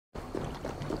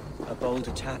bold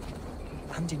attack.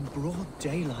 And in broad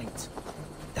daylight.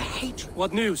 The hatred...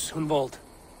 What news, Hunwald?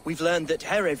 We've learned that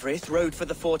Eivor rode for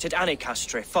the fort at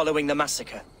Annikastre following the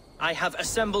massacre. I have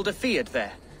assembled a field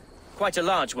there. Quite a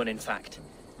large one, in fact.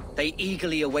 They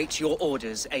eagerly await your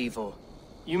orders, Eivor.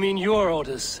 You mean your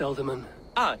orders, Elderman?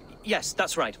 Ah, yes,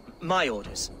 that's right. My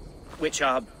orders. Which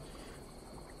are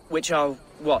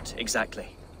what,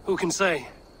 exactly? Who can say?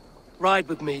 Ride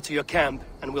with me to your camp,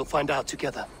 and we'll find out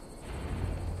together.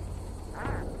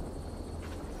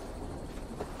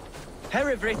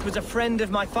 Eivor was a friend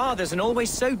of my father's and always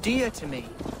so dear to me.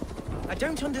 I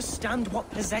don't understand what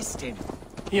possessed him.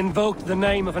 He invoked the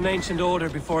name of an ancient order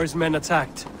before his men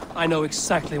attacked. I know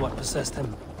exactly what possessed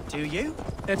him. Do you?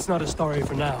 It's not a story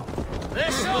for now.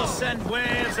 This will send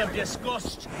waves of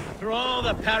disgust through all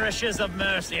the parishes of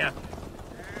Mercia.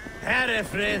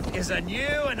 Eivor is a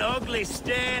new and ugly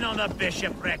stain on the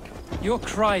bishopric. Your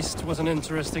Christ was an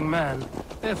interesting man,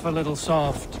 if a little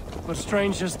soft. But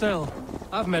stranger still,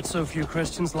 I've met so few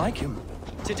Christians like him.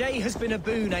 Today has been a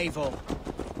boon, Eivor.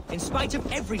 In spite of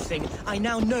everything, I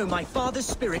now know my father's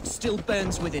spirit still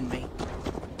burns within me.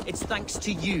 It's thanks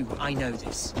to you I know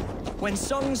this. When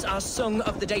songs are sung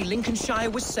of the day Lincolnshire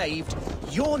was saved,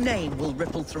 your name will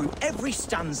ripple through every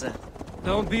stanza.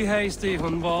 Don't be hasty,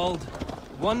 Hunwald.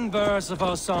 One verse of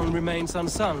our song remains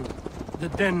unsung. The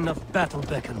din of battle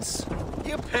beckons.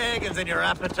 You pagans and your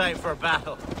appetite for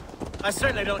battle. I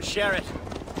certainly don't share it.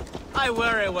 I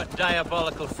worry what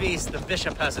diabolical feast the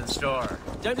bishop has in store.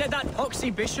 Don't let that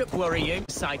poxy bishop worry you,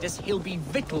 Sidus. He'll be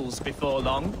victuals before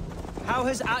long. How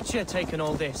has Atcha taken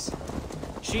all this?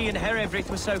 She and Eivor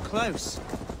were so close.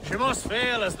 She must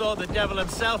feel as though the devil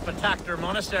himself attacked her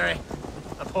monastery.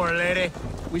 The poor lady.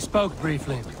 We spoke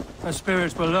briefly. Her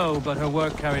spirits were low, but her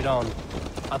work carried on.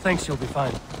 I think she'll be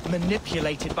fine.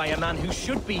 Manipulated by a man who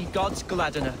should be God's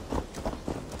gladdener.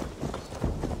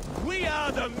 We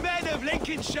are the men of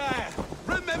Lincolnshire!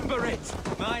 Remember it!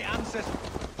 My ancestors...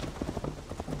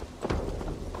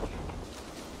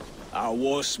 Our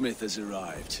warsmith has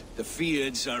arrived. The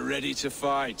Fiends are ready to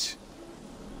fight.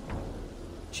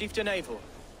 Chieftain Eivor,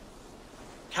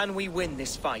 can we win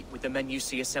this fight with the men you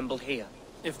see assembled here?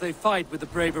 If they fight with the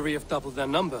bravery of double their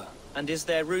number. And is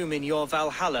there room in your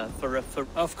Valhalla for a...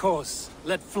 Of course.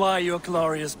 Let fly your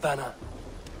glorious banner.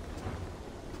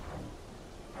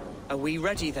 Are we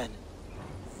ready then?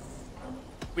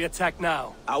 We attack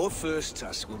now. Our first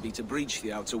task will be to breach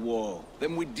the outer wall.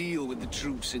 Then we deal with the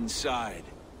troops inside.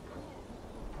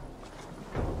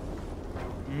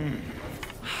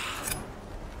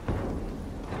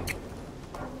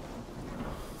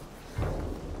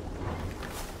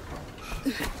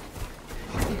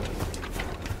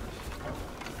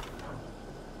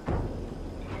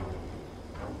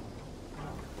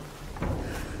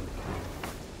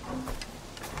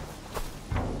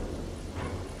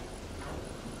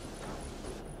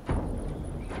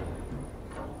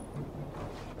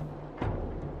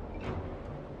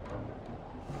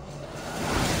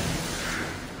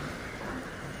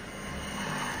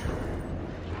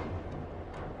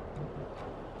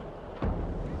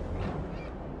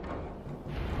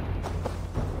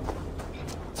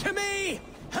 To me,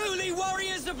 holy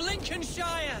warriors of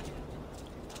Lincolnshire!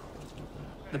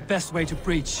 The best way to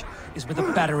breach is with a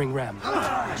battering ram.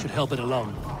 I should help it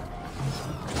along.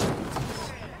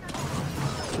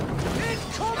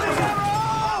 Incoming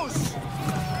arrows!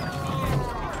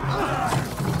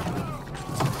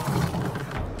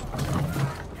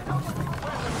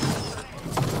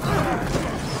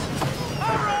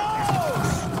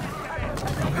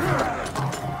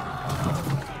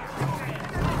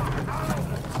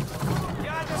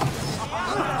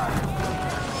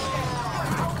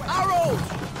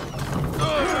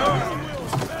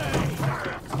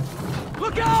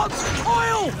 Look out!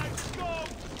 Oil!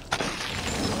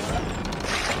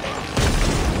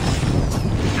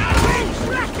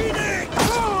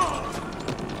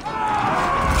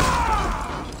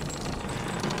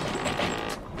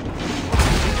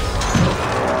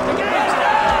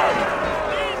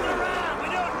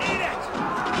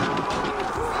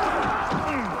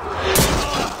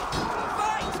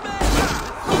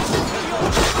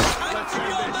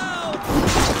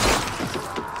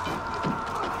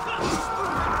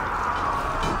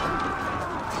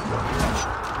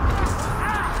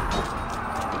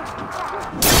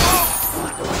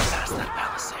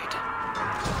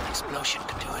 Explosion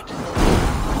could do it.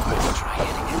 Let's try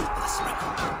hitting it with a sniper.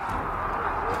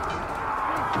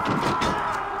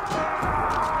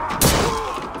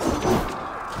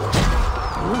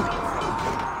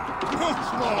 Looks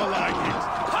more like it!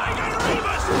 Pagan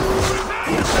Reavers! Prepare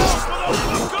yourselves for the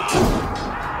love of God!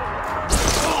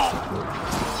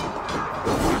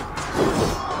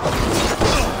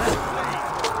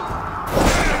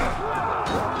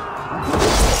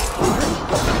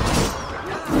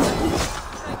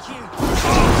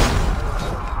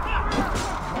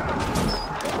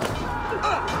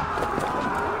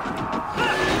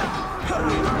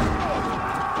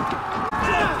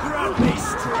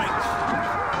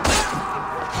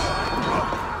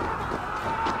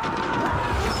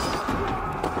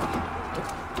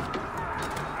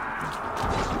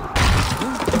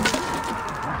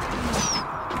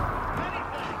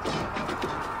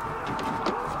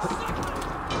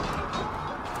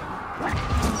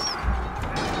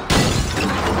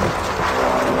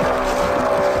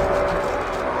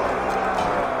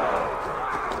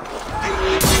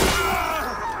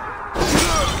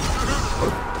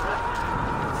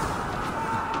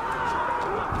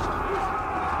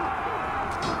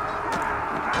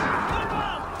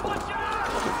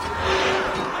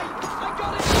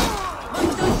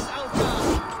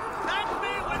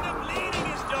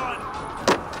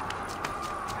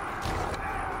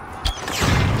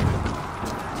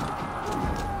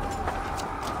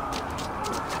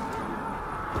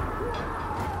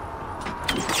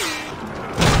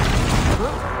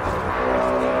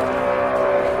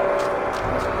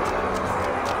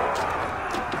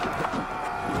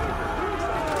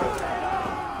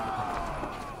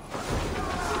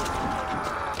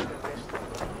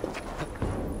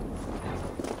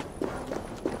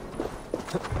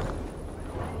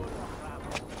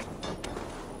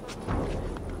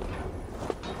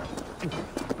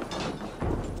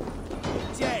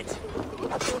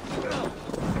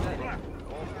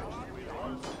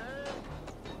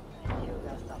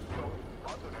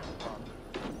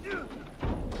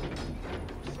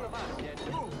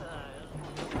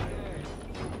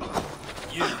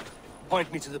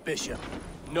 Point me to the bishop.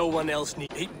 No one else need...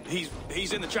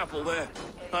 He's in the chapel there,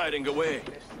 hiding away.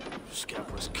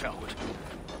 Scabrous coward.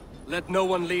 Let no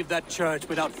one leave that church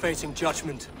without facing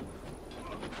judgment.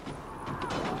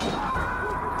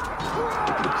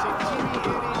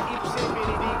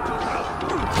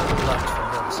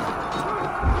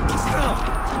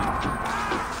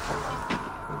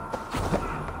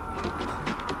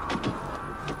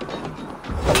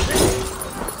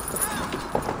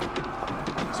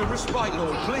 So respite,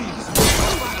 Lord, please.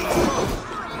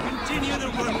 Continue the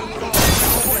work of God.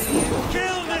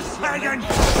 Kill this pagan!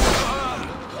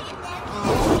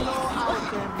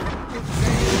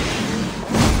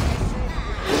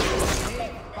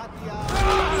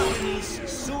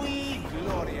 Sui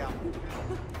gloria.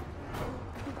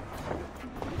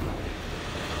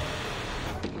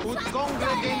 Ut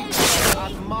congregent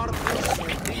ad mortis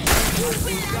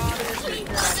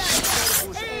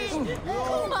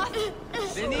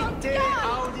venite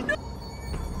audit.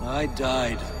 I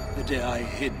died the day I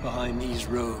hid behind these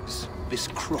robes, this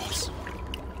cross.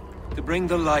 To bring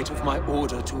the light of my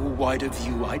order to a wider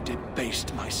view, I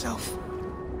debased myself.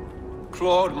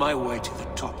 Clawed my way to the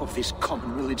top of this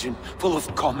common religion, full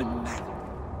of common men.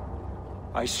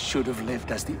 I should have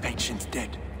lived as the ancient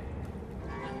dead.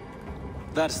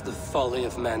 That's the folly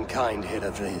of mankind,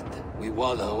 Eivor. We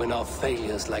wallow in our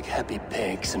failures like happy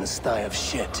pigs in a sty of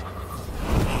shit.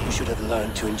 You should have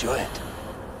learned to enjoy it.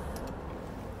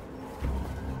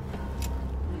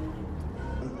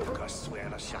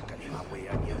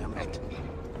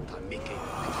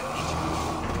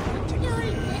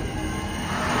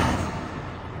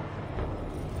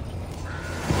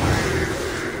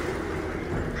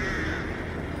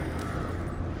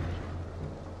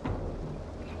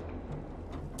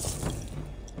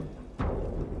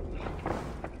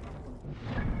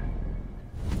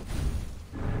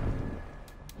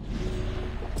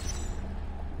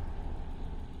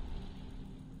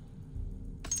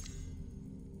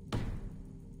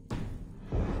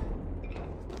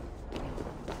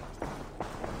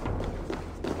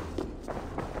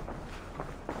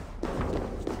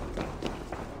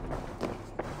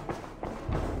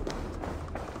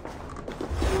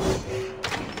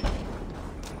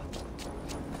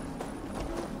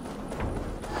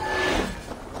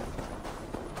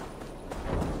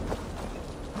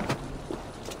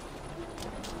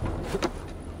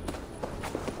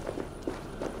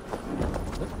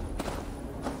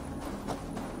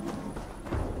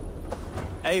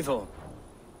 Eivor,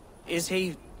 is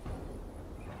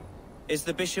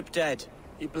the bishop dead?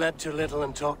 He bled too little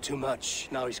and talked too much.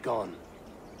 Now he's gone.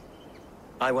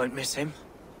 I won't miss him.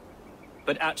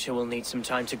 But Atcha will need some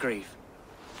time to grieve.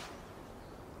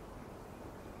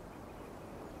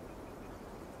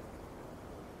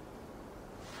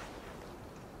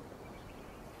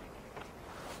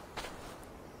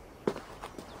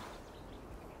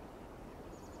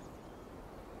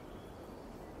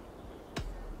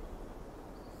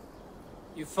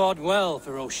 You fought well,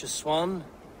 ferocious swan.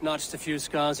 Notched a few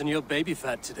scars on your baby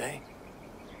fat today.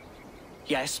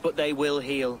 Yes, but they will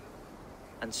heal.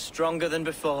 And stronger than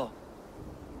before.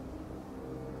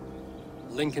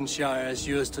 Lincolnshire is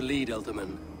yours to lead,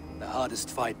 Elderman. The hardest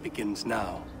fight begins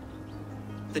now.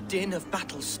 The din of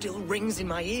battle still rings in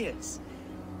my ears.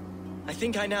 I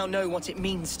think I now know what it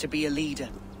means to be a leader.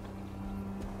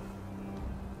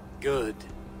 Good.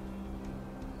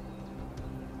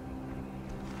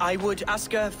 I would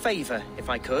ask a favor, if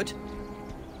I could.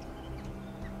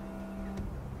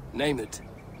 Name it.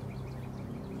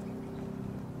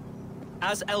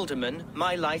 As Elderman,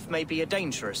 my life may be a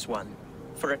dangerous one.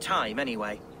 For a time,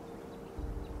 anyway.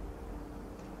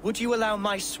 Would you allow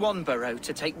my swan burrow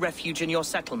to take refuge in your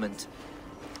settlement?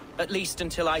 At least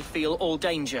until I feel all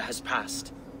danger has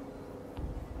passed.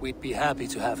 We'd be happy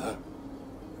to have her.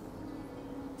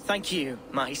 Thank you,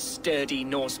 my sturdy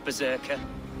Norse berserker.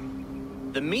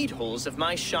 The mead halls of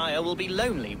my shire will be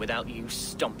lonely without you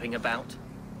stomping about.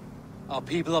 Our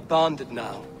people are bonded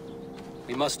now.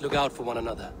 We must look out for one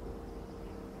another.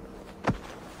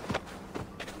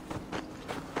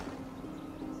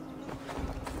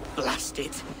 Blast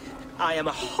it. I am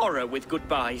a horror with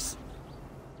goodbyes.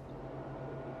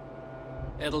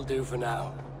 It'll do for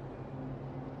now.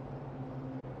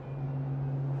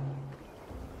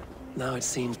 Now it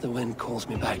seems the wind calls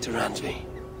me back to Ranvi.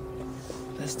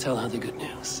 Let's tell her the good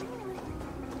news.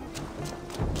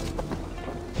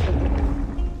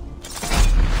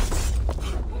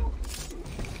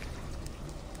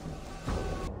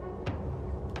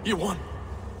 You won.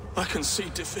 I can see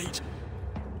defeat.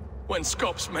 When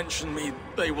Scops mention me,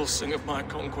 they will sing of my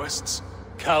conquests.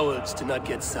 Cowards do not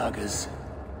get sagas.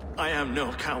 I am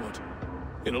no coward.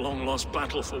 In a long-lost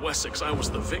battle for Wessex, I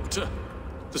was the victor.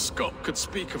 The Scot could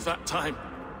speak of that time.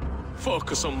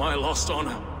 Focus on my lost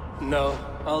honor. No,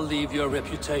 I'll leave your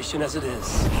reputation as it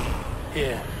is.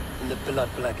 Here, in the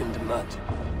blood-blackened mud.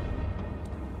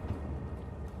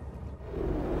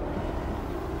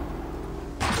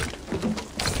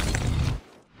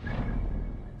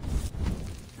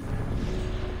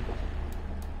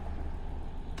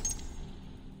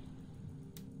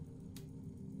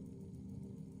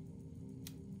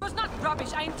 It was not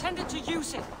rubbish. I intended to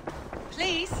use it.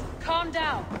 Please, calm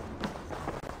down.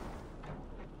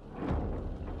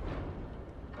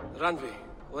 Randvi,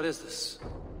 what is this?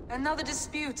 Another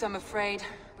dispute, I'm afraid,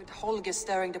 with Holger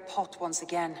stirring the pot once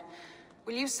again.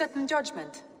 Will you sit in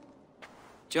judgment?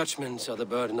 Judgments are the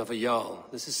burden of a Jarl.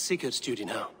 This is Sigurd's duty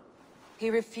now. He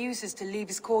refuses to leave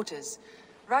his quarters.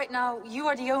 Right now, you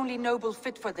are the only noble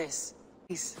fit for this.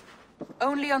 Please.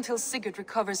 Only until Sigurd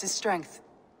recovers his strength.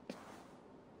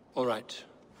 All right.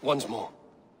 Once more.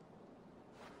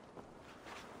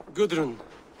 Gudrun,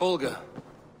 Holger,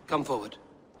 come forward.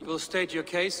 You will state your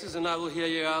cases, and I will hear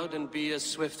you out and be as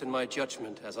swift in my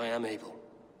judgment as I am able.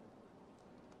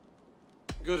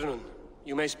 Gudrun,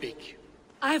 you may speak.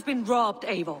 I have been robbed,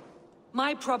 Eivor.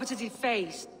 My property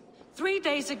defaced. 3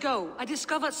 days ago, I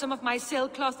discovered some of my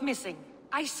sailcloth missing.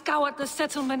 I scoured the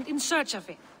settlement in search of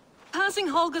it. Passing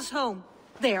Holger's home,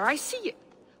 there I see it.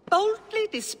 Boldly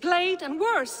displayed and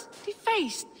worse,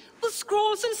 defaced, with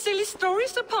scrolls and silly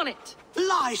stories upon it.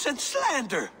 Lies and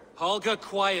slander! Holger,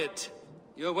 quiet.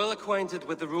 You're well acquainted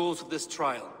with the rules of this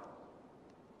trial.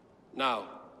 Now,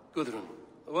 Gudrun,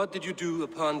 what did you do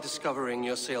upon discovering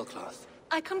your sailcloth?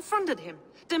 I confronted him,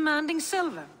 demanding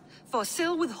silver. For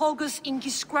sil with Holger's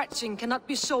inky scratching cannot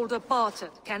be sold or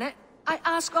bartered, can it? I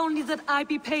ask only that I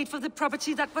be paid for the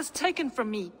property that was taken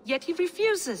from me, yet he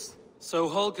refuses. So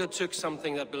Holger took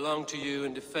something that belonged to you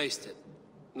and defaced it.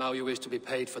 Now you wish to be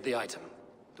paid for the item.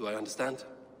 Do I understand?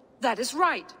 That is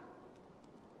right.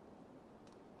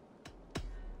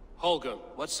 Holger,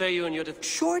 what say you in your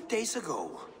Short days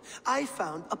ago, I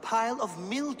found a pile of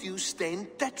mildew-stained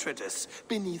detritus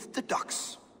beneath the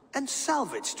docks, and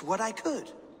salvaged what I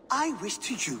could. I wish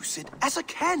to use it as a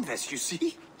canvas, you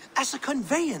see? As a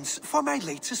conveyance for my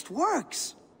latest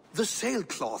works. The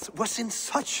sailcloth was in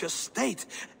such a state,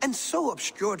 and so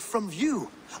obscured from view,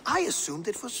 I assumed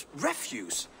it was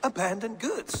refuse, abandoned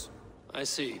goods. I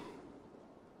see.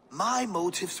 My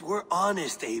motives were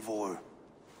honest, Eivor.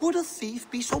 Would a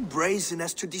thief be so brazen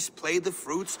as to display the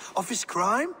fruits of his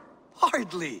crime?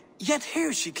 Hardly. Yet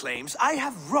here she claims I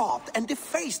have robbed and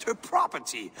defaced her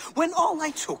property, when all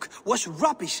I took was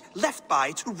rubbish left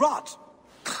by to rot.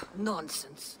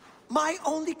 Nonsense. My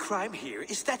only crime here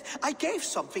is that I gave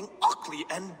something ugly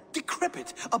and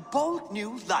decrepit a bold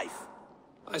new life.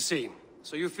 I see.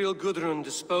 So you feel Gudrun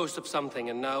disposed of something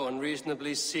and now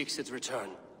unreasonably seeks its return?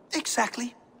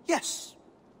 Exactly, yes.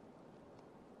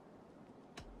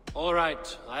 All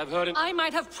right, I have heard it. I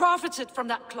might have profited from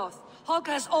that cloth.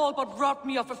 Holger has all but robbed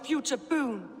me of a future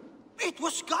boon. It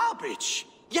was garbage.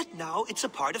 Yet now it's a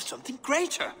part of something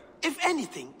greater. If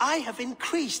anything, I have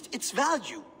increased its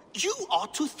value. You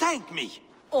ought to thank me.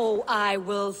 Oh, I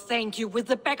will thank you with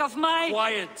the back of my...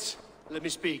 Quiet! Let me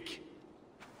speak.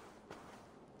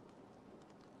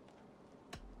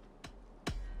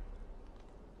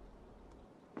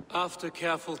 After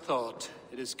careful thought,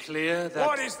 it is clear that...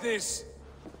 What is this?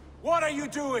 What are you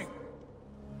doing?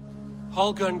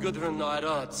 Holger and Gudrun are at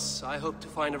odds. I hope to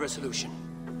find a resolution.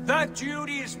 That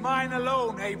duty is mine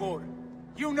alone, Eivor.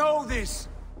 You know this.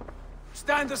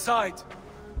 Stand aside.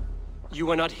 You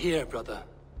were not here, brother.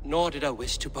 Nor did I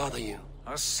wish to bother you.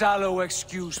 A sallow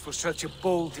excuse for such a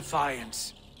bold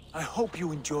defiance. I hope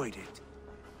you enjoyed it.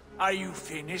 Are you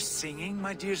finished singing,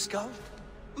 my dear Skull?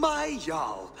 My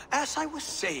Jarl, as I was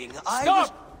saying,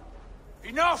 Stop!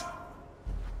 Enough!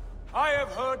 I have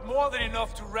heard more than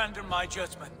enough to render my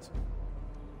judgment.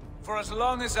 For as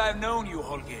long as I've known you,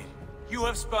 Holger, you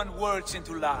have spun words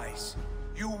into lies.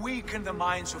 You weaken the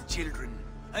minds of children,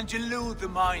 and delude the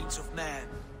minds of men.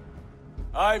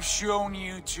 I've shown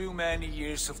you too many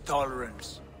years of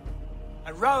tolerance.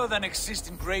 And rather than exist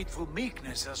in grateful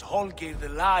meekness as Holger the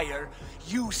liar,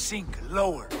 you sink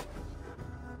lower.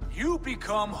 You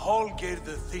become Holger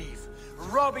the thief,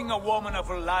 robbing a woman of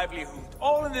her livelihood,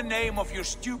 all in the name of your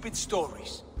stupid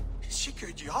stories.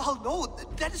 Sigurd, Jarl, no,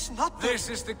 that is not the... This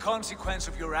is the consequence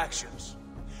of your actions.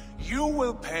 You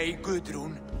will pay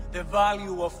Gudrun the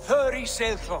value of 30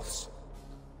 sailcloths.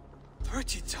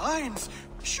 30 times?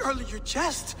 Surely you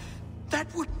jest.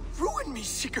 That would ruin me,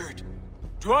 Sigurd.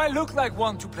 Do I look like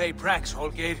one to play pranks,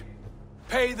 Holger?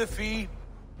 Pay the fee,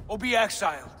 or be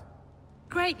exiled.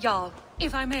 Great, Jarl,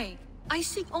 if I may. I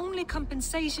seek only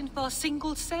compensation for a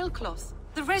single sailcloth.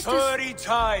 The rest is... 30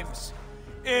 times!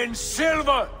 In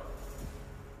silver!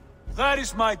 That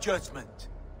is my judgment.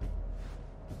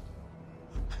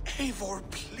 Eivor,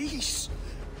 please.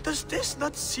 Does this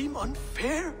not seem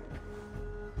unfair?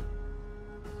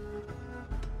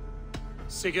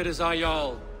 Sigurd is our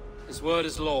Jarl. His word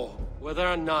is law, whether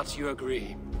or not you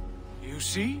agree. You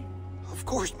see? Of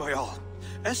course, my Jarl.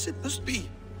 As it must be.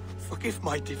 Forgive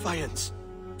my defiance.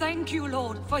 Thank you,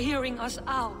 Lord, for hearing us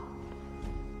out.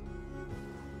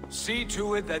 See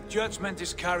to it that judgment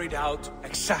is carried out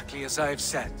exactly as I have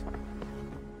said.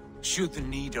 Should the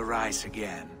need arise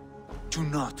again, do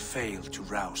not fail to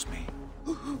rouse me.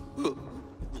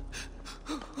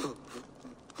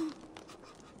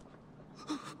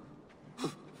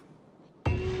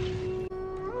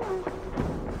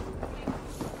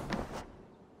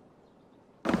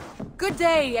 Good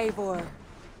day, Eivor.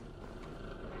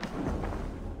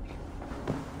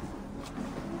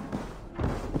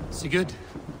 Sigurd,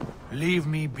 Leave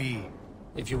me be.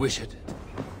 if you wish it.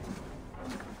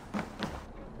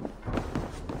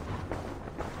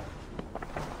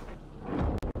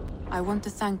 I want to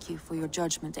thank you for your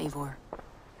judgment, Eivor.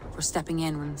 For stepping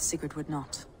in when Sigurd would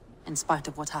not, in spite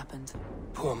of what happened.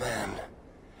 Poor man.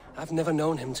 I've never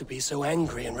known him to be so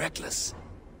angry and reckless.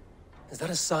 Is that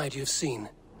a side you've seen?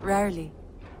 Rarely.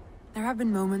 There have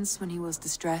been moments when he was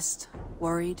distressed,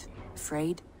 worried,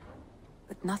 afraid.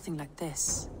 But nothing like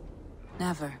this.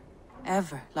 Never,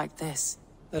 ever like this.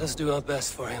 Let us do our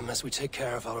best for him as we take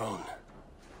care of our own.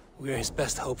 We're his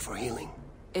best hope for healing.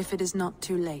 If it is not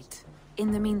too late.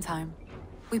 In the meantime,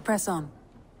 we press on.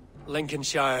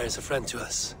 Lincolnshire is a friend to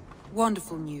us.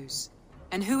 Wonderful news.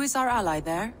 And who is our ally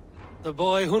there? The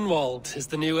boy Hunwald is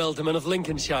the new Ealdorman of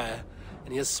Lincolnshire,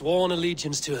 and he has sworn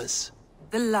allegiance to us.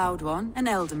 The loud one, an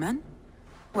Ealdorman?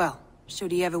 Well,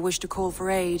 should he ever wish to call for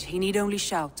aid, he need only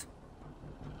shout.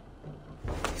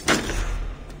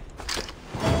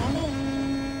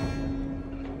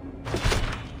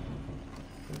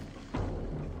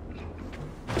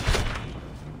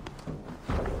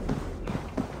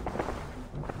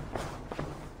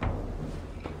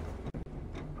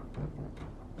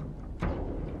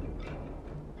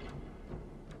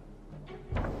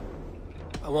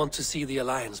 I want to see the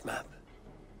Alliance map.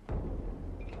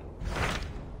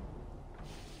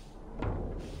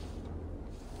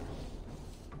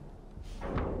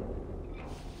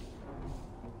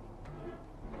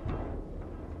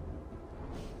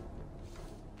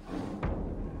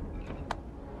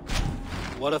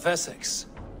 What of Essex?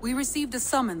 We received a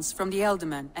summons from the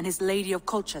Ealdorman and his Lady of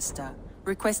Colchester,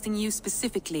 requesting you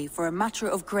specifically for a matter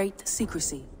of great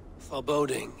secrecy.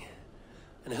 Foreboding.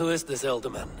 And who is this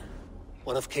Ealdorman?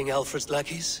 One of King Alfred's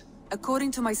lackeys?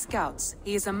 According to my scouts,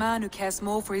 he is a man who cares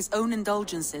more for his own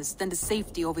indulgences than the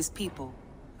safety of his people.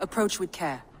 Approach with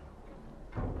care.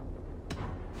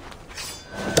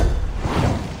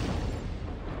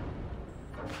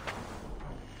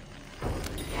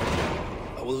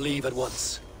 I will leave at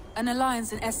once. An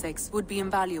alliance in Essex would be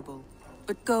invaluable,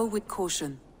 but go with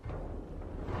caution.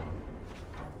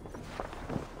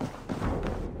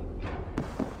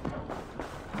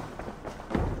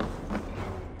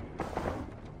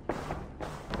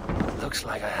 Looks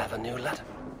like I have a new letter.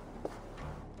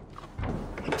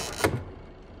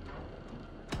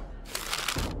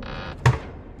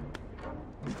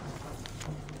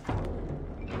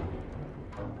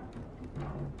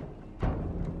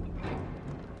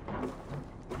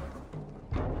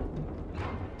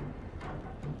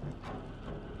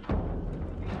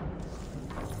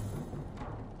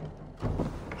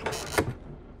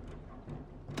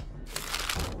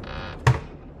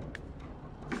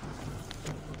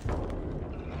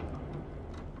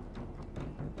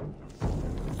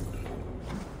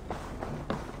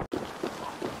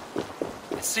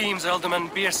 It seems Ealdorman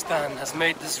Bierstan has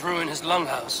made this ruin his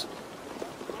longhouse.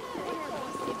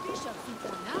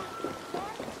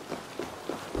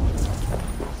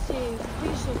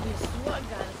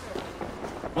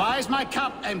 Why is my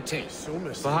cup empty?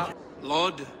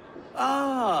 Lord,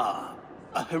 Ah,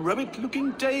 a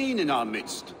heroic-looking Dane in our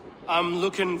midst. I'm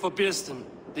looking for Bierstan,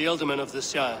 the Ealdorman of the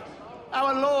Shire.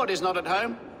 Our lord is not at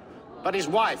home, but his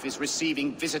wife is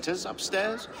receiving visitors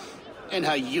upstairs, in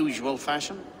her usual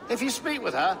fashion. If you speak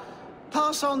with her,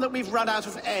 pass on that we've run out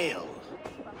of ale.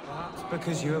 Perhaps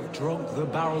because you have drunk the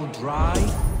barrel dry?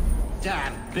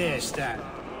 Damn Bierstan.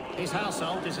 His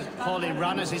household is as poorly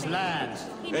run as his lands.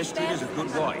 Esther is a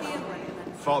good wife.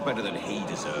 Far better than he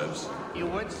deserves. You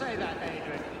would say that,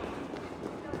 Adrian.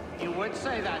 You would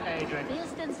say that, Adrian.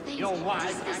 Your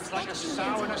wife acts like a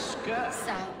sow in a skirt.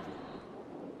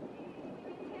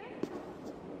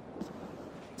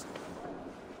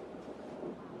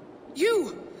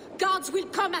 blood will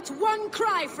come at one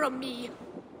cry from me!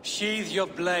 Sheathe your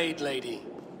blade, lady.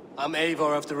 I'm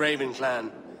Eivor of the Raven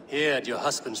clan, here at your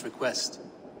husband's request.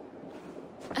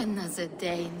 Another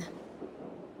Dane.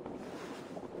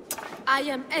 I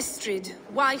am Estrid,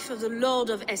 wife of the Lord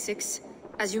of Essex.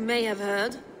 As you may have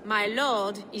heard, my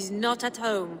lord is not at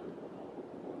home.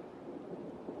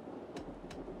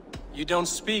 You don't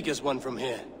speak as one from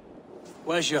here.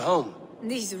 Where's your home?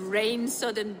 These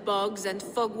rain-sodden bogs and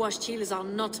fog-washed hills are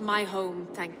not my home,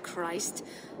 thank Christ.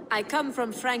 I come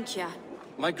from Francia.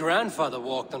 My grandfather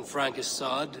walked on Frankish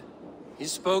sod. He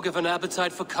spoke of an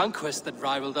appetite for conquest that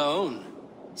rivaled our own.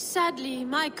 Sadly,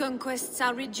 my conquests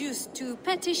are reduced to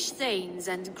pettish thanes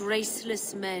and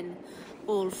graceless men.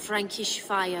 All Frankish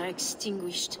fire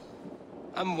extinguished.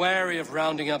 I'm wary of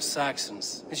rounding up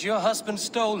Saxons. Is your husband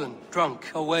stolen,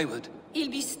 drunk, or wayward? He'll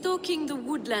be stalking the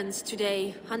woodlands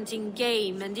today, hunting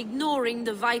game and ignoring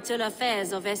the vital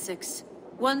affairs of Essex.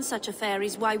 One such affair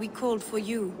is why we called for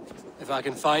you. If I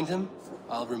can find him,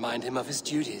 I'll remind him of his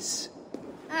duties.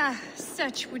 Ah,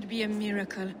 such would be a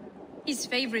miracle. His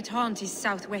favorite haunt is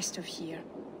southwest of here.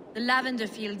 The lavender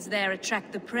fields there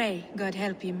attract the prey, God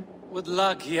help him. With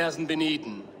luck, he hasn't been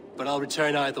eaten, but I'll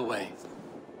return either way.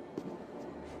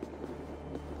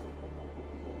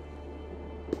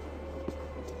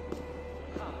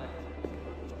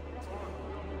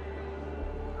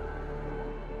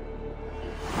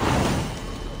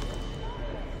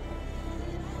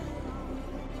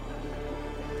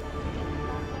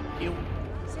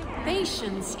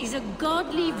 Patience is a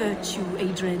godly virtue,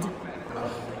 Adred.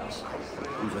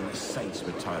 Even the saints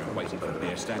were tired of waiting for the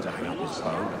beer stand to hang up his bow.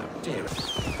 How dare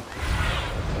it?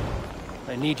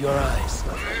 I need your eyes.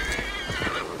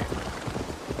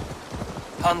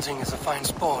 Hunting is a fine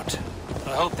sport, but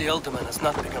I hope the Ultiman has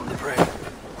not become the prey.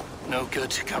 No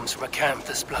good comes from a camp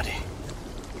this bloody.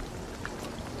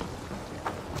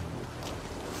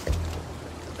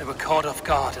 They were caught off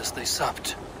guard as they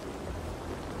supped.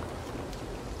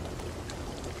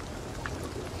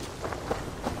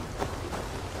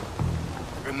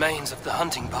 Remains of the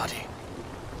hunting party.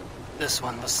 This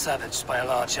one was savaged by a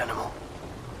large animal.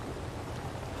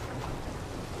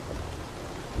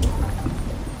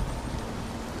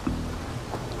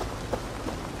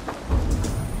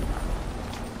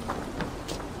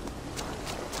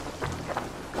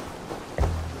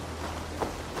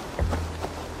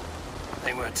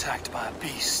 They were attacked by a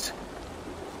beast.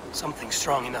 Something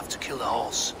strong enough to kill the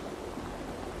horse.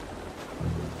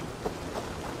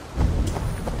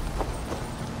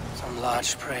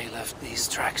 Large prey left these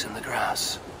tracks in the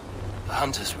grass. The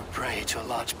hunters were prey to a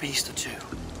large beast or two.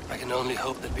 I can only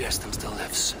hope that Björsten still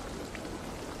lives.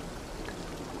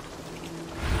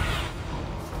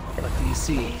 What do you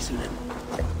see, Sunan?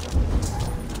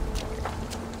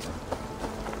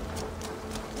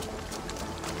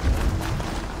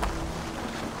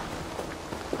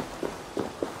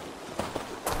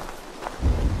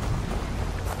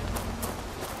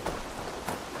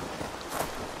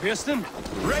 Björsten?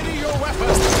 Ready your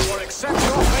weapons, or accept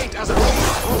your fate as a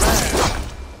beast or bear.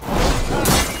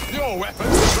 Your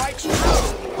weapon strikes true.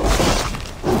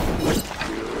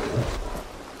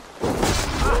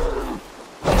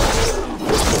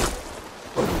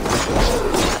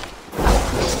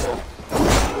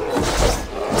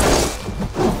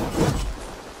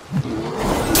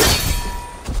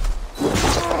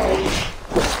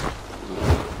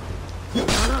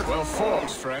 Well fought,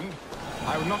 friend.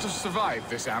 I would not have survived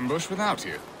this ambush without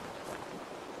you.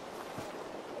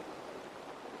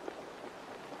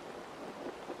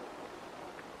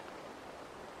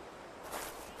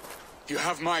 You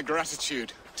have my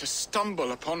gratitude to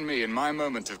stumble upon me in my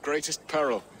moment of greatest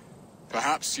peril.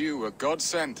 Perhaps you were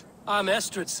God-sent. I'm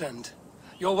Estrid sent.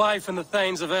 Your wife and the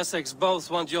Thanes of Essex both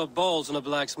want your balls on a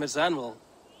blacksmith's anvil.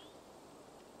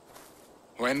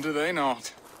 When do they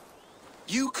not?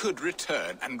 You could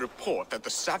return and report that the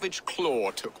savage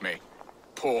claw took me.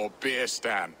 Poor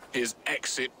Björsten, his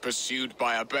exit pursued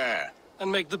by a bear. And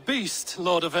make the beast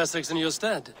Lord of Essex in your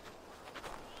stead.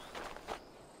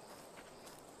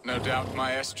 No doubt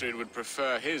my Estrid would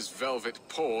prefer his velvet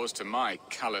paws to my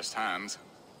calloused hands.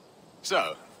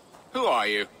 So, who are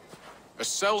you? A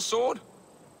sellsword?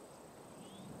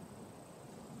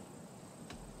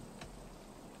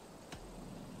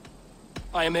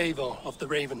 I am Eivor of the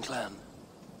Raven clan.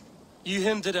 You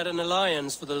hinted at an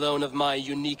alliance for the loan of my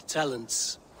unique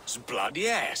talents. Blood,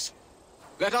 yes.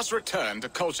 Let us return to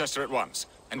Colchester at once,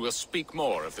 and we'll speak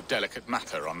more of the delicate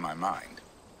matter on my mind.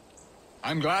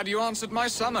 I'm glad you answered my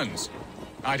summons.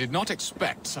 I did not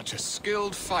expect such a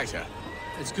skilled fighter.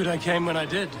 It's good I came when I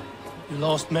did. You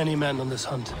lost many men on this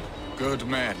hunt. Good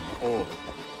men, all.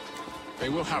 They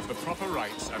will have the proper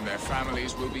rights, and their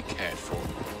families will be cared for.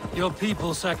 Your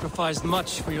people sacrificed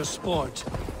much for your sport.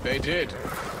 They did.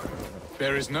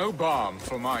 There is no balm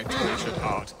for my tortured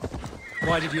heart.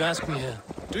 Why did you ask me here?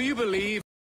 Do you believe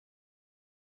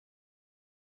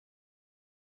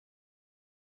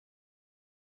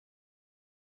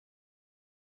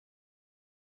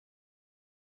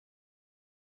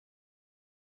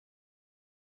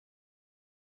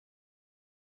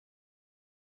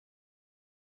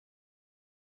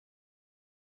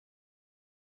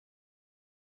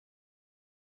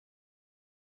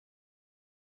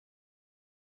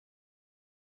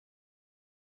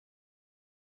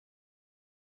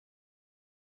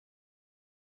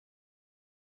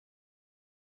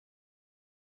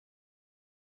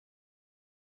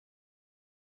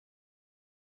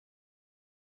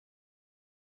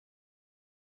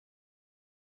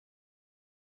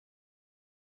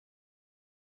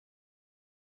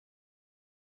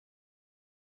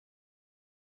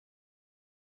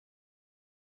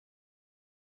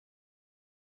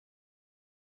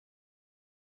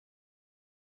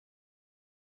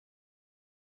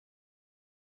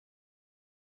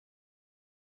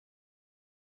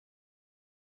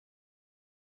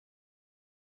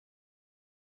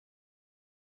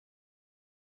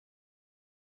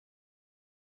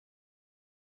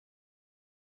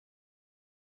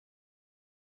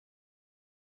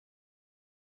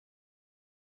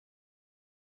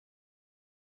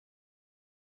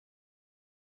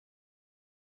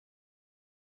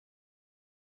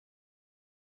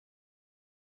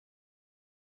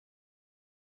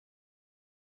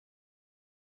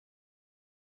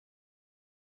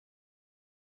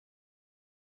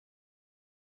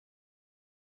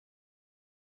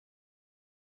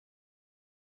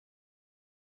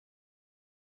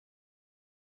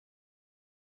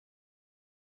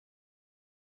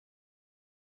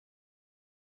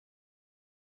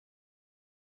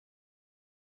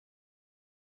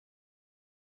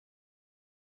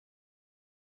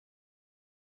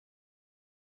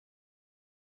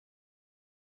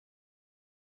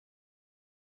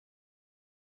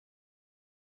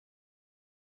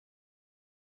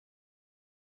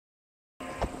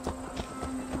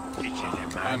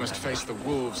I must face the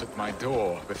wolves at my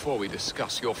door before we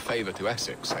discuss your favor to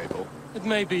Essex, Eivor? It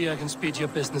may be I can speed your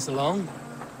business along.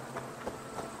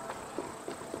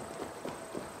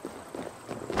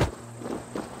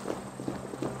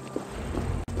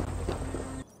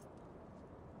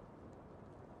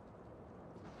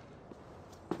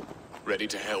 Ready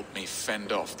to help me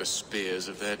fend off the spears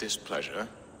of their displeasure?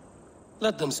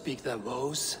 Let them speak their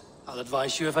woes. I'll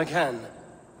advise you if I can.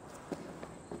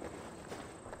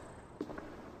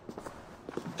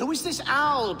 Who is this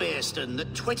owl, Bearston,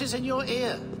 that twitters in your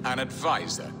ear? An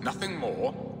advisor, nothing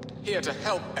more. Here to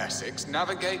help Essex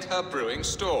navigate her brewing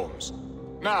storms.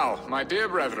 Now, my dear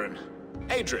brethren,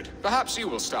 Adrid, perhaps you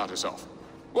will start us off.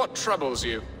 What troubles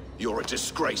you? You're a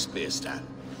disgrace, Bearstan.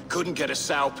 Couldn't get a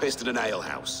sow pissed in an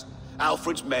alehouse.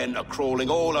 Alfred's men are crawling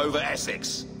all over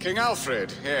Essex. King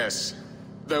Alfred, yes.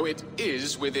 Though it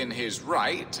is within his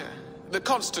right, the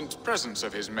constant presence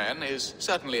of his men is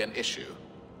certainly an issue.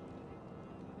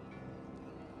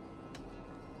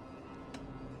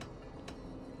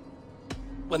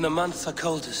 When the months are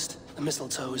coldest, the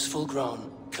mistletoe is full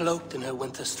grown, cloaked in her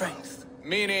winter strength.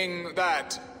 Meaning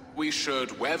that we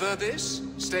should weather this?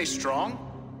 Stay strong?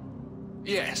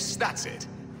 Yes, that's it.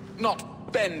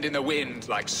 Not bend in the wind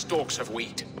like stalks of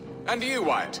wheat. And you,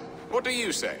 Wyatt, what do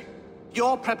you say?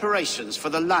 Your preparations for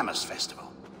the Lammas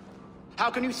festival. How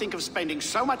can you think of spending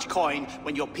so much coin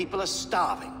when your people are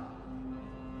starving?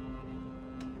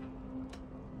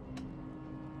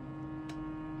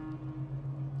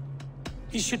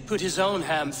 He should put his own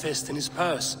ham fist in his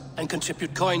purse and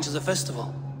contribute coin to the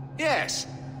festival. Yes.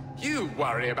 You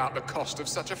worry about the cost of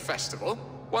such a festival,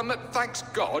 one that thanks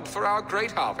God for our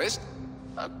great harvest.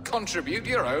 Contribute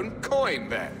your own coin,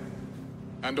 then.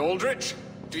 And Aldrich,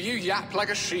 do you yap like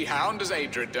a she-hound as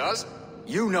Adrid does?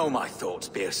 You know my thoughts,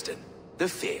 Bearston. They're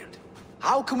feared.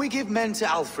 How can we give men to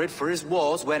Alfred for his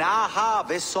wars when our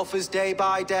harvest suffers day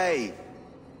by day?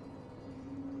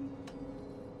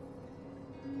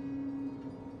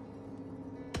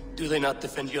 Do they not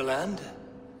defend your land?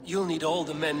 You'll need all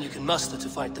the men you can muster to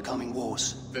fight the coming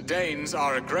wars. The Danes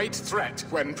are a great threat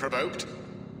when provoked.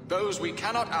 Those we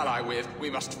cannot ally with,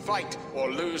 we must fight or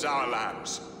lose our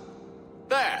lands.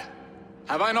 There!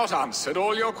 Have I not answered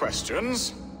all your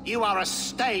questions? You are a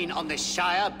stain on this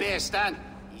Shire, Bearstan.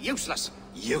 Useless.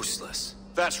 Useless?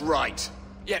 That's right.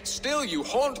 Yet still you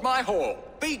haunt my hall.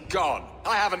 Be gone!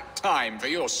 I haven't time for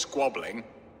your squabbling.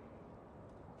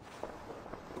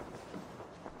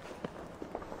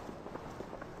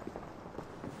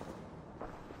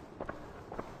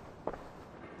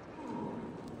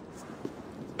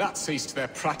 That ceased their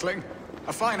prattling.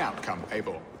 A fine outcome,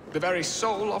 Eivor. The very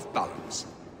soul of balance.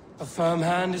 A firm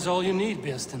hand is all you need,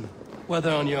 Bearston. Whether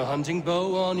on your hunting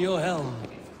bow or on your helm.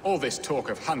 All this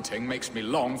talk of hunting makes me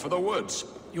long for the woods.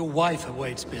 Your wife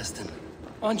awaits, Bearston.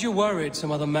 Aren't you worried some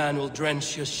other man will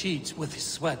drench your sheets with his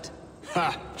sweat?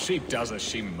 Ha! She does as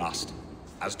she must.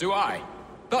 As do I.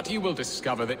 But you will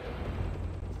discover that...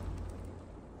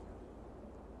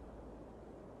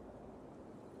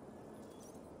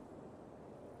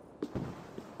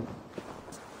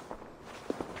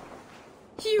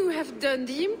 You have done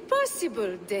the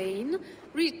impossible, Dane.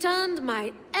 Returned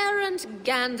my errant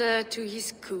gander to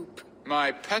his coop.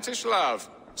 My pettish love.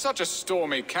 Such a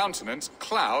stormy countenance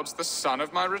clouds the sun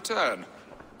of my return.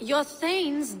 Your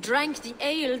thanes drank the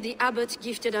ale the abbot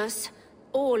gifted us.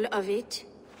 All of it.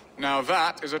 Now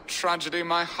that is a tragedy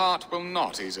my heart will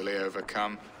not easily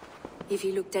overcome. If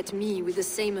he looked at me with the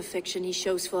same affection he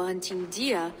shows for hunting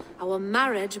deer, our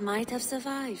marriage might have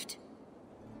survived.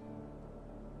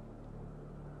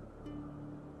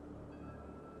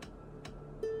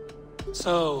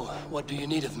 So, what do you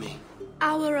need of me?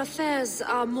 Our affairs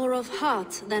are more of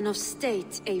heart than of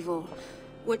state, Eivor.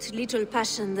 What little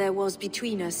passion there was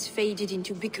between us faded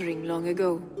into bickering long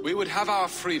ago. We would have our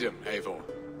freedom, Eivor.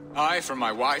 I from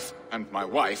my wife, and my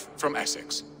wife from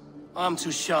Essex. I'm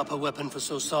too sharp a weapon for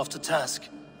so soft a task.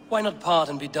 Why not part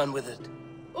and be done with it?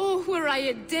 Oh, were I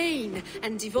a Dane,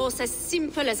 and divorce as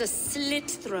simple as a slit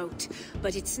throat.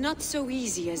 But it's not so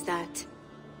easy as that.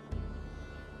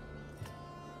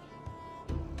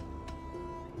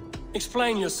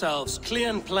 Explain yourselves, clear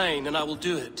and plain, and I will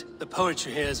do it. The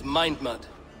poetry here is mind mud.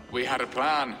 We had a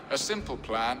plan, a simple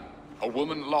plan. A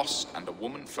woman lost and a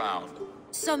woman found.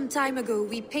 Some time ago,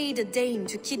 we paid a Dane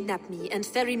to kidnap me and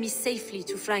ferry me safely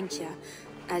to Francia.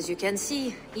 As you can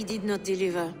see, he did not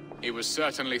deliver. He was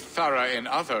certainly thorough in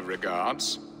other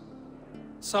regards.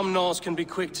 Some Norse can be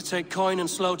quick to take coin and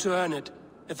slow to earn it.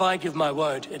 If I give my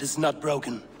word, it is not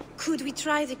broken. Could we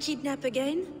try the kidnap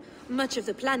again? Much of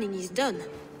the planning is done.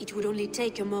 It would only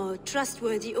take a more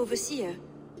trustworthy overseer.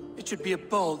 It should be a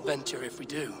bold venture if we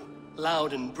do.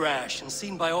 Loud and brash and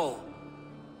seen by all.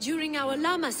 During our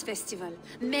Llamas festival,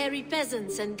 merry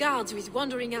peasants and guards with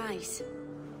wandering eyes.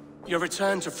 Your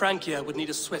return to Francia would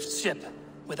need a swift ship,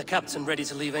 with a captain ready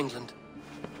to leave England.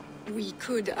 We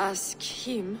could ask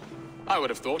him. I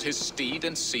would have thought his steed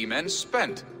and seamen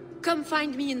spent. Come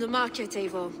find me in the market,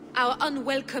 Eivor. Our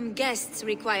unwelcome guests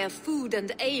require food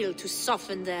and ale to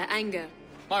soften their anger.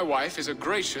 My wife is a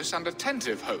gracious and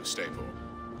attentive host, Eivor.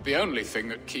 The only thing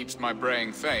that keeps my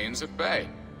braying thanes at bay.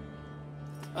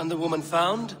 And the woman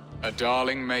found? A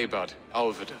darling Maybud,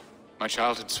 Alvida, my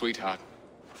childhood sweetheart.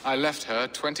 I left her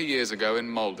 20 years ago in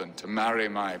Malden to marry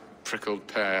my prickled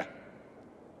pear.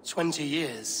 20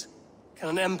 years? Can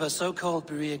an ember so cold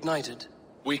be reignited?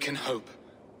 We can hope.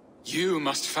 You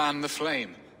must fan the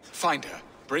flame. Find her,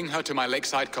 bring her to my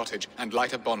lakeside cottage, and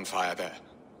light a bonfire there.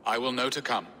 I will know to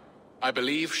come. I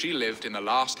believe she lived in the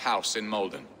last house in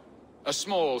Malden. A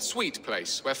small, sweet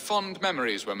place where fond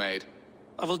memories were made.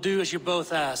 I will do as you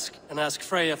both ask, and ask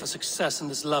Freya for success in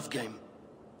this love game.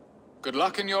 Good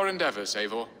luck in your endeavors,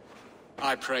 Eivor.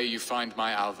 I pray you find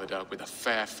my Alvida with a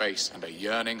fair face and a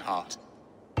yearning heart.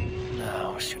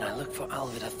 Now, should I look for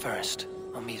Alvida first,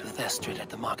 or meet with Estrid at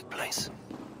the marketplace?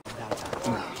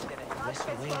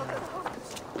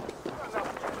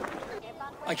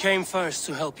 I came first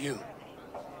to help you.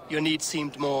 Your need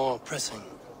seemed more pressing.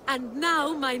 And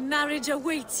now my marriage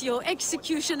awaits your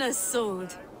executioner's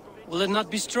sword. Will it not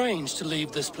be strange to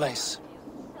leave this place?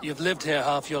 You've lived here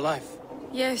half your life.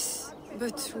 Yes,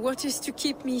 but what is to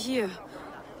keep me here?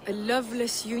 A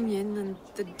loveless union and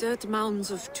the dirt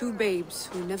mounds of two babes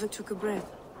who never took a breath.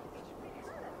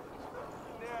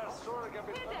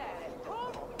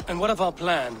 And what of our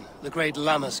plan, the great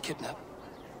Llamas kidnap?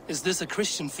 Is this a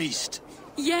Christian feast?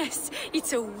 Yes,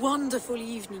 it's a wonderful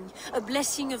evening, a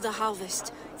blessing of the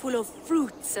harvest, full of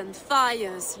fruits and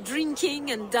fires,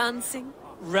 drinking and dancing.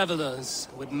 Revelers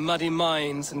with muddy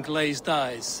minds and glazed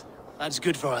eyes. That's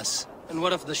good for us. And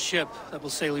what of the ship that will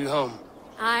sail you home?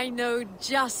 I know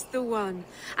just the one,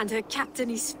 and her captain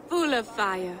is full of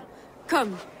fire.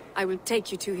 Come, I will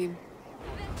take you to him.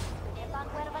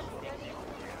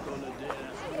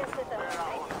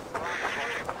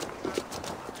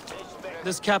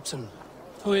 This captain,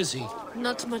 who is he?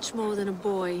 Not much more than a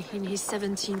boy in his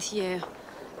 17th year.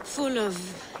 Full of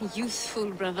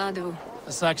youthful bravado.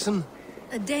 A Saxon?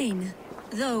 A Dane,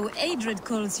 though Adred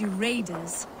calls you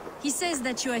raiders. He says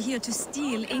that you are here to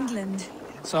steal England.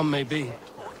 Some may be,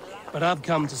 but I've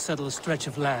come to settle a stretch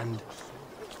of land.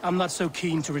 I'm not so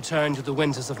keen to return to the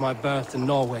winters of my birth in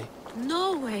Norway.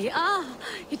 Norway,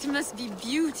 it must be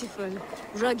beautiful.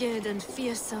 Rugged and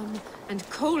fearsome, and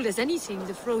cold as anything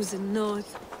the frozen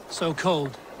north. So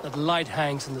cold that light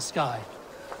hangs in the sky.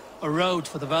 A road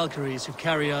for the Valkyries who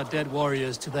carry our dead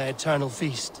warriors to their eternal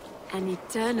feast. An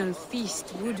eternal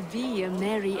feast would be a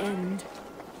merry end.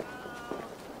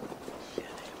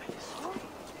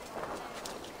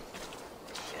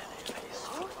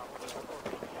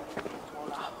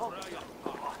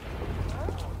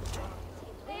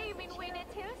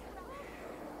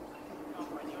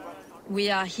 We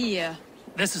are here.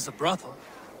 This is a brothel.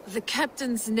 The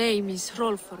captain's name is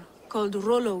Hrolfr, called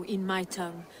Rollo in my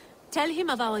tongue. Tell him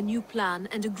of our new plan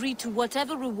and agree to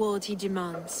whatever reward he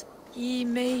demands. He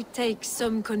may take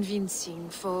some convincing,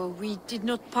 for we did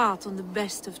not part on the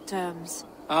best of terms.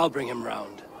 I'll bring him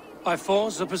round. By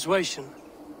force or persuasion.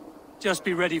 Just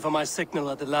be ready for my signal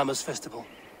at the Lammas festival.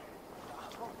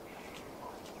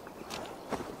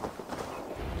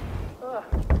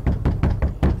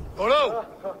 Rollo!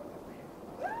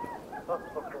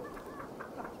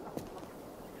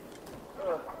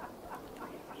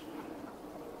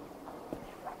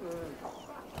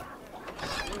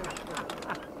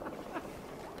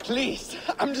 Please,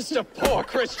 I'm just a poor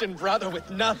Christian brother with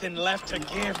nothing left to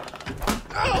give.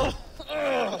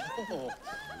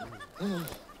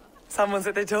 Someone's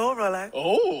at the door, Rollo.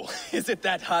 Oh, is it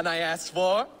that hun I asked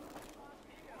for?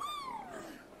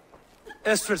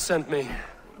 Estrid sent me.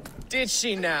 Did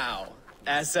she now?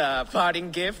 As a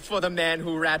parting gift for the man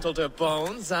who rattled her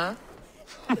bones, huh?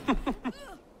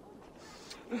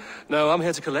 No, I'm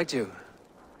here to collect you.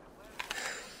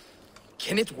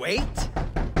 Can it wait?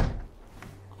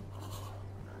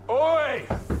 Oi!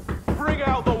 Bring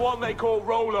out the one they call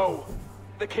Rollo.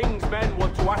 The king's men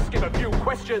want to ask him a few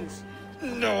questions.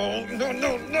 No.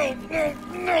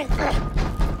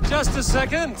 Just a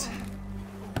second.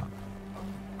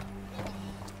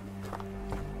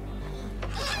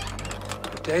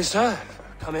 Good day, sir.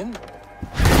 Come in.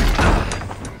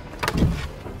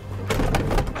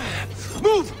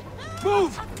 Move!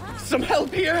 Move! Some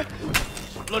help here?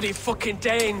 Bloody fucking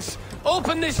Danes!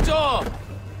 Open this door!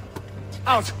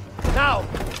 Out! Now!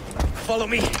 Follow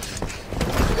me.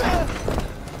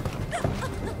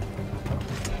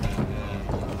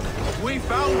 We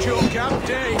found your camp,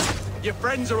 Dane. Your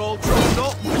friends are all trussed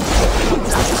up.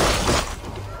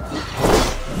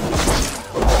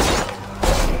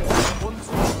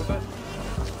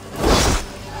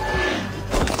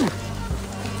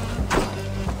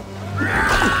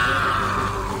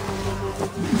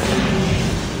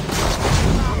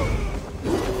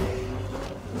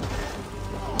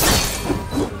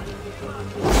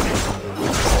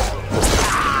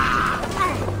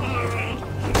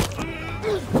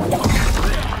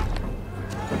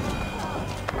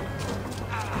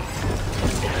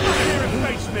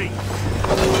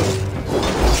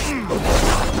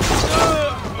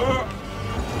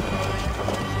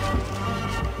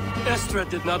 Estrid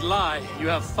did not lie. You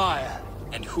have fire.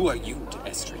 And who are you to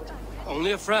Estrid?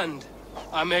 Only a friend.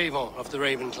 I'm Eivor of the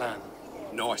Raven clan.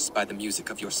 Norse by the music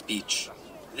of your speech.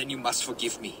 Then you must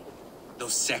forgive me.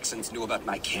 Those Saxons knew about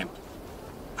my camp.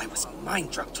 I was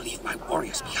mind-drunk to leave my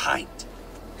warriors behind.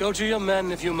 Go to your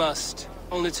men if you must.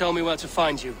 Only tell me where to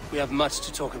find you. We have much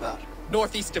to talk about.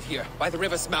 Northeast of here, by the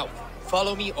river's mouth.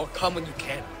 Follow me or come when you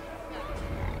can.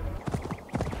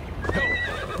 No!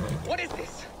 What is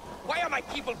this? Why are my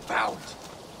people bound?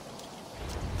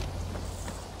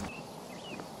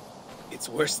 It's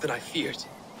worse than I feared.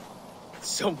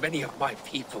 So many of my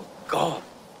people gone.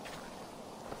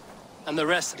 And the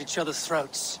rest at each other's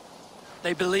throats.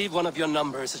 They believe one of your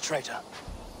number is a traitor.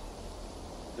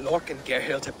 Lork and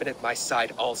Gerhild have been at my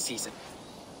side all season.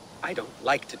 I don't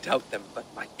like to doubt them, but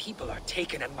my people are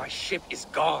taken and my ship is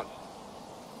gone.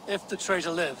 If the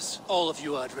traitor lives, all of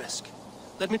you are at risk.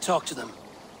 Let me talk to them.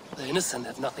 The innocent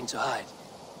have nothing to hide.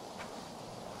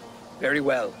 Very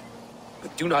well.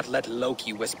 But do not let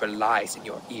Loki whisper lies in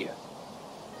your ear.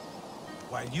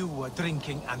 While you were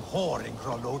drinking and whoring,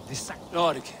 Rollo, the sack...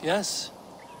 Lorik, yes?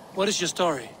 What is your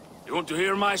story? You want to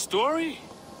hear my story?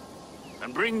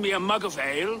 Then bring me a mug of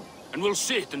ale, and we'll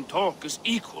sit and talk as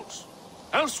equals.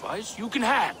 Elsewise, you can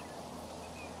hang.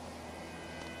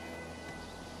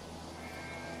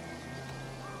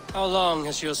 How long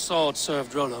has your sword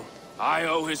served Rollo? I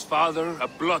owe his father a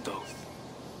blood oath.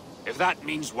 If that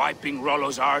means wiping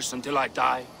Rollo's arse until I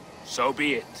die, so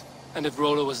be it. And if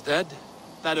Rollo was dead,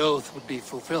 that oath would be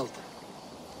fulfilled.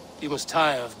 You must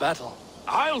tire of battle.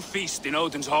 I'll feast in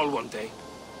Odin's hall one day,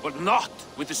 but not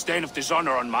with the stain of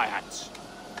dishonor on my hands.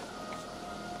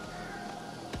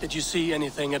 Did you see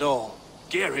anything at all?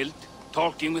 Gerhild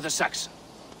talking with a Saxon.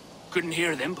 Couldn't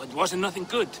hear them, but wasn't nothing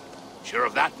good. Sure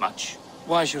of that much.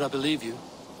 Why should I believe you?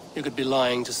 You could be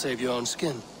lying to save your own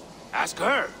skin. Ask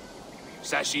her.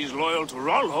 Says she's loyal to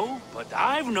Rollo, but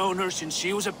I've known her since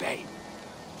she was a babe.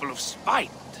 Full of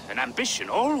spite and ambition,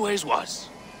 always was.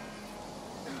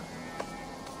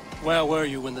 Where were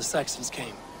you when the Saxons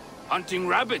came? Hunting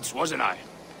rabbits, wasn't I?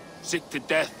 Sick to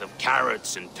death of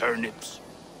carrots and turnips.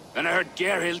 Then I heard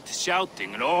Geralt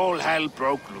shouting and all hell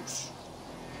broke loose.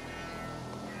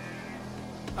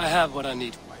 I have what I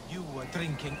need. While you were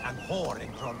drinking and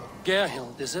whoring, Rollo.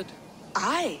 Gerhild, is it?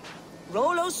 Aye.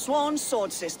 Rollo's sworn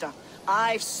sword sister.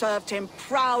 I've served him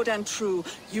proud and true.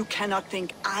 You cannot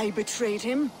think I betrayed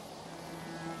him?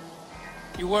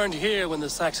 You weren't here when the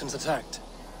Saxons attacked.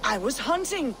 I was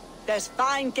hunting. There's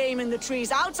fine game in the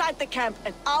trees outside the camp,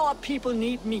 and our people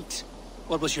need meat.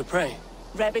 What was your prey?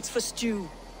 Rabbits for stew.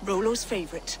 Rollo's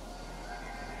favorite.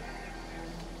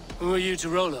 Who are you to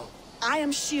Rollo? I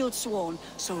am shield sworn,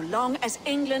 so long as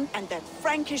England and that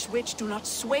Frankish witch do not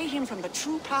sway him from the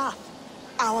true path.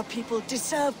 Our people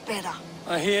deserve better.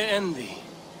 I hear envy.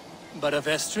 But of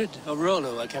Estrid or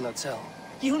Rollo, I cannot tell.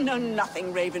 You know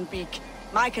nothing, Ravenbeak.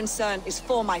 My concern is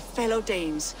for my fellow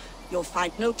Danes. You'll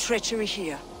find no treachery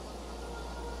here.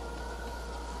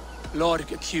 Lord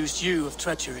accused you of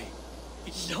treachery.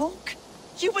 Look,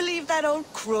 you believe that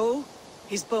old crow?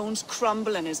 His bones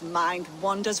crumble and his mind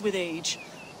wanders with age.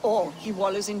 Or he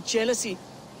wallows in jealousy.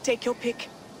 Take your pick.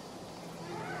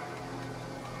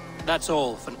 That's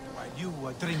all for... While you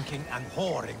were drinking and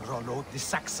whoring, Rollo, the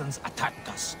Saxons attacked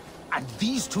us. And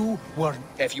these two were...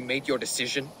 Have you made your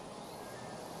decision?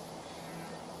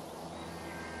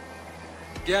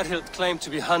 Gerhild claimed to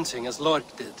be hunting as Lord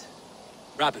did.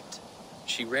 Rabbit.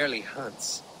 She rarely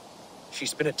hunts.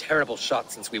 She's been a terrible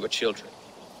shot since we were children.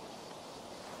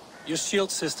 Your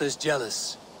shield sister is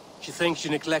jealous. She thinks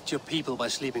you neglect your people by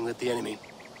sleeping with the enemy.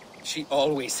 She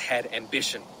always had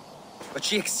ambition. But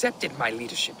she accepted my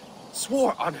leadership.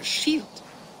 Swore on her shield.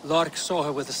 Lork saw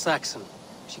her with a Saxon.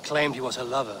 She claimed he was her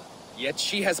lover. Yet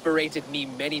she has berated me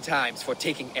many times for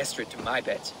taking Estrid to my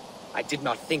bed. I did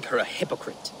not think her a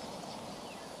hypocrite.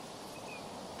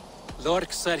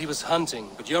 Lork said he was hunting,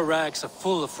 but your rags are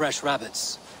full of fresh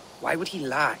rabbits. Why would he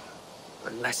lie?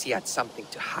 Unless he had something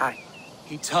to hide.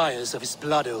 He tires of his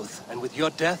blood oath, and with your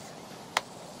death,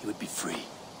 he would be free.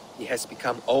 He has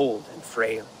become old and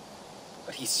frail,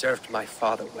 but he served my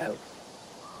father well.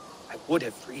 I would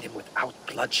have freed him without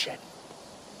bloodshed.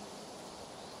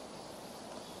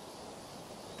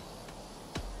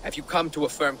 Have you come to a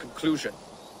firm conclusion?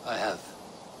 I have.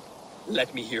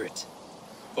 Let me hear it.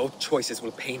 Both choices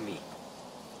will pain me.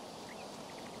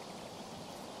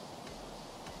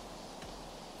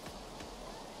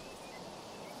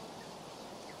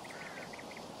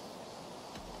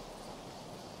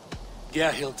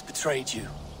 Gerhild betrayed you.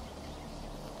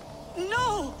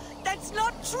 No! That's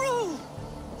not true!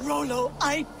 Rollo,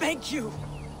 I beg you!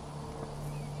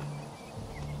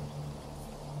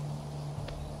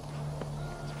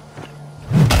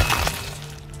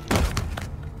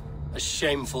 A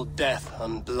shameful death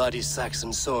on bloody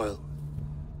Saxon soil.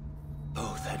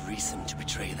 Both had reason to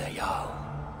betray their Jarl,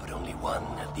 but only one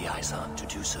had the Eivor to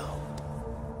do so.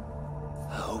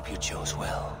 I hope you chose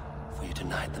well, for you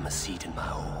denied them a seat in my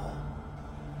hall.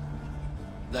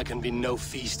 There can be no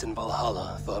feast in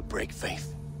Valhalla for a break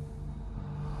faith.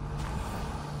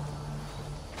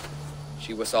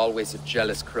 She was always a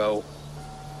jealous crow,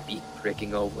 beak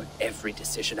pricking over every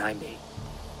decision I made.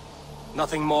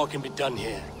 Nothing more can be done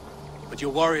here, but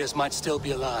your warriors might still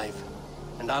be alive,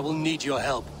 and I will need your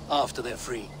help after they're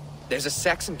free. There's a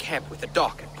Saxon camp with a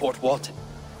dock at Port Walton.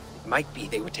 It might be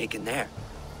they were taken there.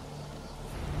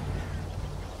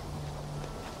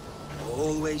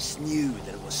 Always knew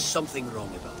there was something wrong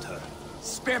about her.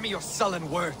 Spare me your sullen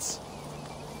words.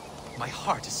 My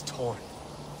heart is torn.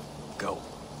 Go.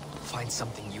 Find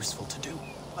something useful to do.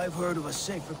 I've heard of a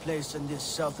safer place than this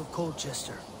south of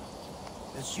Colchester.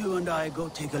 Let's you and I go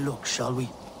take a look, shall we?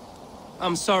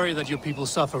 I'm sorry that your people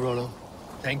suffer, Rollo.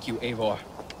 Thank you, Eivor.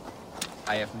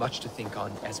 I have much to think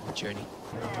on as we journey.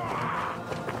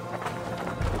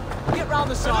 Get round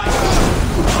the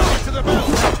side! To the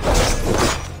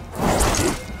belt!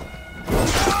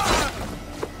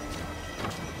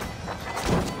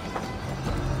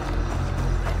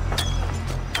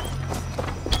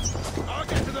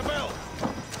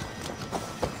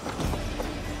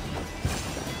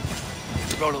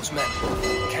 Rollo's men,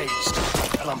 caged,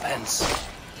 fell on pens.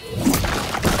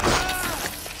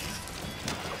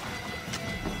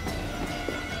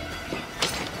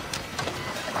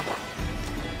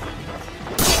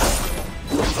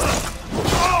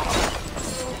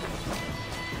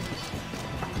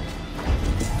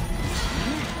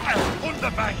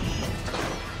 Underbank!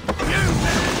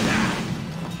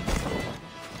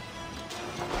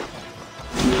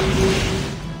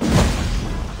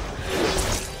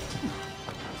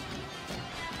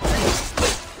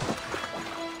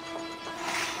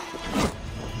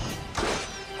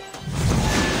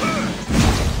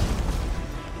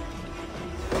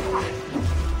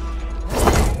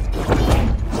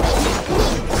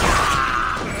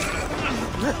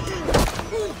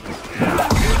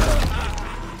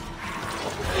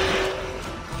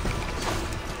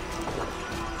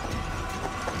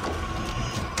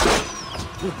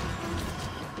 Watch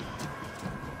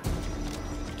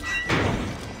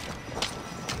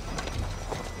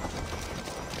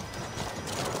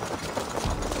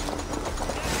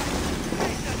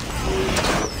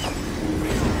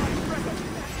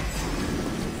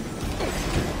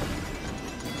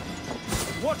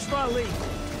my lead.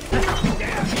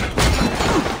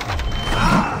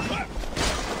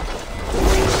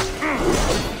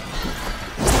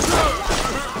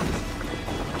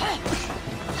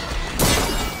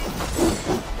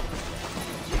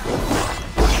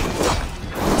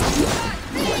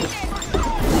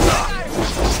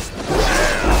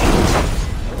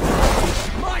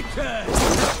 My turn.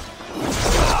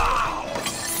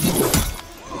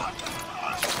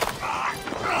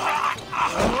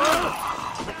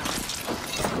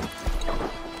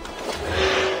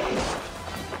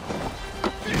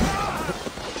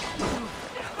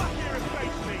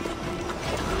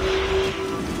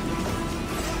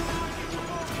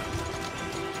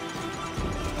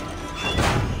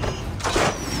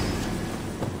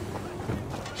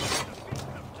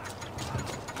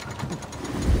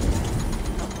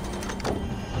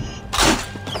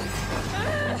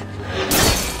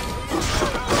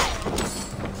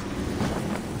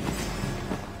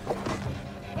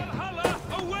 Valhalla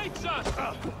awaits us!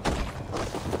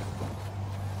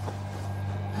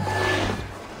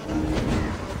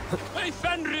 May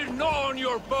Fenrir gnaw on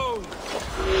your bones!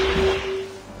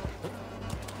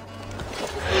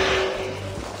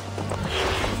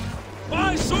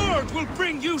 My sword will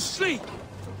bring you sleep!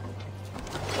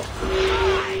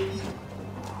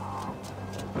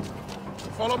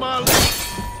 Follow my lead!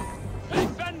 May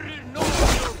Fenrir gnaw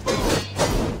on your bones!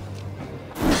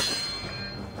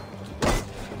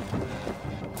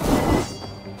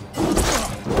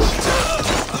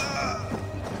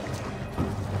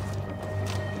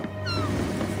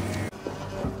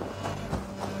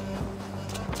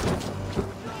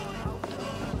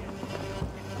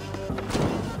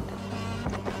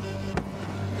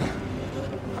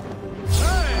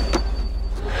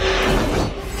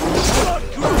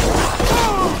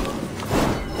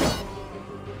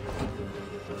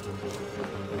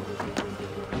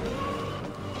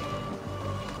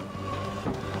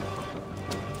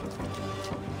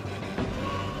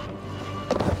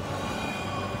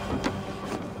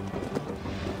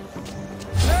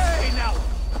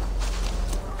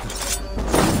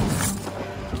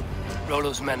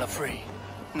 Rollo's men are free.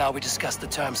 Now we discuss the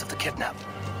terms of the kidnap.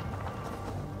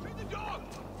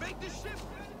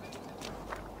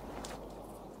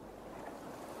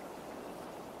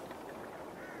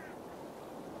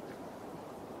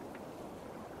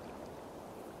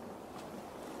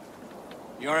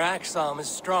 Your axe arm is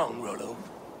strong, Rollo.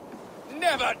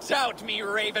 Never doubt me,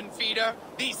 Raven Feeder.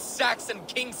 These Saxon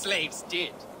king slaves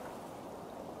did.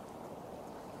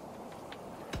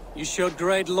 You showed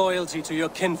great loyalty to your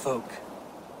kinfolk.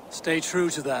 Stay true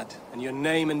to that, and your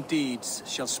name and deeds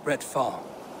shall spread far.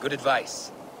 Good advice.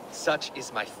 Such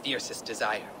is my fiercest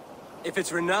desire. If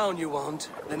it's renown you want,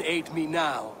 then aid me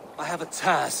now. I have a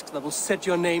task that will set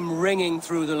your name ringing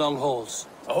through the long halls.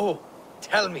 Oh,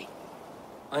 tell me.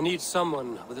 I need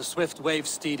someone with a swift wave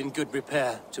steed in good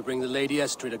repair to bring the Lady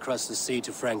Estrid across the sea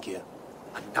to Francia.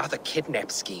 Another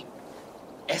kidnap scheme.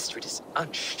 Estrid is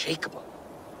unshakable.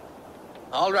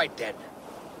 All right then.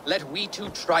 Let we two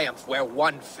triumph where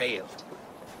one failed.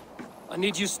 I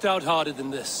need you stout-hearted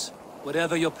in this,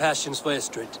 whatever your passions for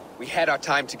Estrid. We had our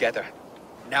time together.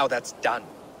 Now that's done.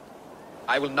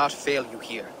 I will not fail you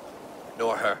here,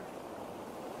 nor her.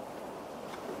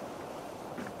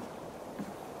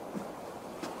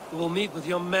 We will meet with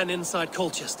your men inside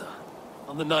Colchester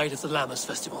on the night of the Lammas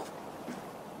Festival.